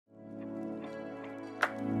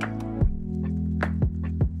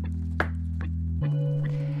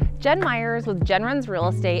Jen Myers with Jen Runs Real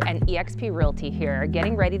Estate and eXp Realty here,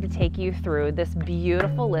 getting ready to take you through this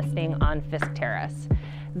beautiful listing on Fisk Terrace.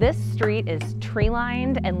 This street is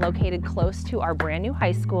tree-lined and located close to our brand new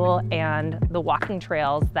high school and the walking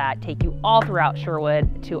trails that take you all throughout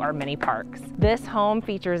Sherwood to our many parks. This home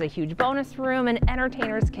features a huge bonus room and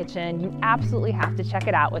entertainer's kitchen. You absolutely have to check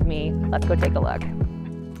it out with me. Let's go take a look.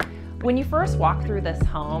 When you first walk through this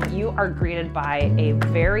home, you are greeted by a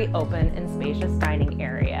very open and spacious dining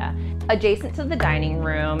area. Adjacent to the dining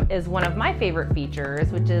room is one of my favorite features,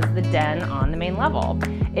 which is the den on the main level.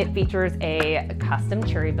 It features a custom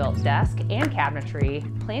cherry-built desk and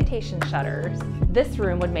cabinetry, plantation shutters. This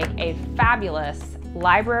room would make a fabulous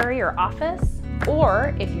library or office,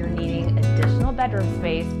 or if you're needing additional bedroom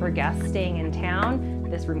space for guests staying in town,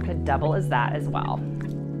 this room could double as that as well.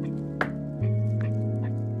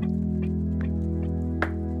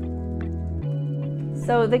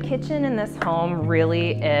 So the kitchen in this home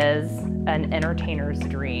really is an entertainer's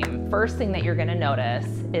dream. First thing that you're gonna notice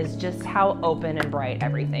is just how open and bright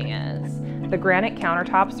everything is. The granite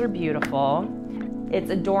countertops are beautiful. It's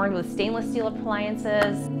adorned with stainless steel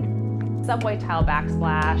appliances, subway tile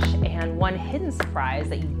backsplash, and one hidden surprise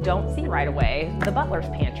that you don't see right away, the butler's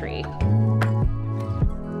pantry.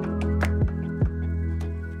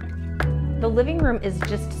 The living room is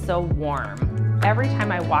just so warm. Every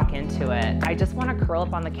time I walk into it, I just want to curl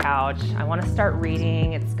up on the couch. I want to start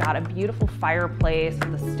reading. It's got a beautiful fireplace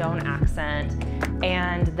with a stone accent,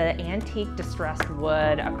 and the antique distressed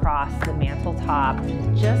wood across the mantle top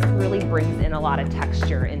just really brings in a lot of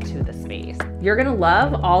texture into the space. You're going to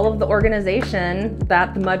love all of the organization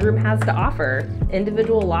that the mudroom has to offer.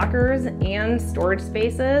 Individual lockers and storage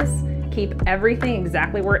spaces keep everything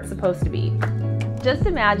exactly where it's supposed to be. Just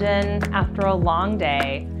imagine, after a long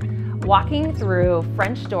day, walking through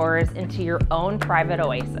French doors into your own private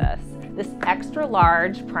oasis. This extra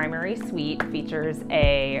large primary suite features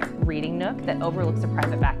a reading nook that overlooks a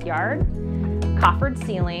private backyard, coffered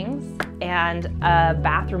ceilings, and a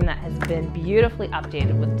bathroom that has been beautifully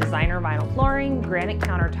updated with designer vinyl flooring, granite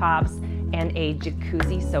countertops, and a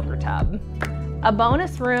jacuzzi soaker tub. A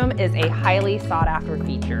bonus room is a highly sought after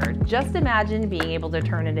feature. Just imagine being able to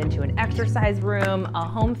turn it into an exercise room, a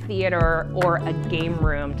home theater, or a game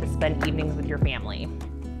room to spend evenings with your family.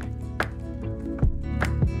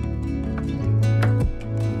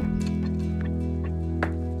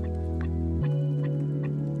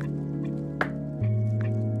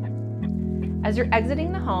 As you're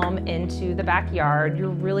exiting the home into the backyard, you're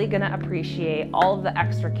really going to appreciate all of the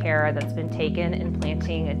extra care that's been taken in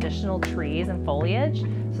planting additional trees and foliage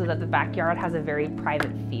so that the backyard has a very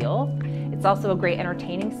private feel. It's also a great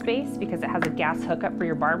entertaining space because it has a gas hookup for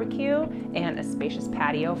your barbecue and a spacious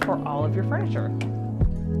patio for all of your furniture.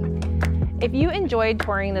 If you enjoyed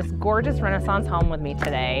touring this gorgeous Renaissance home with me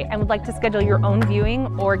today and would like to schedule your own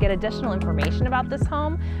viewing or get additional information about this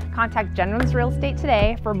home, contact Jen Runs Real Estate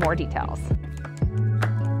today for more details.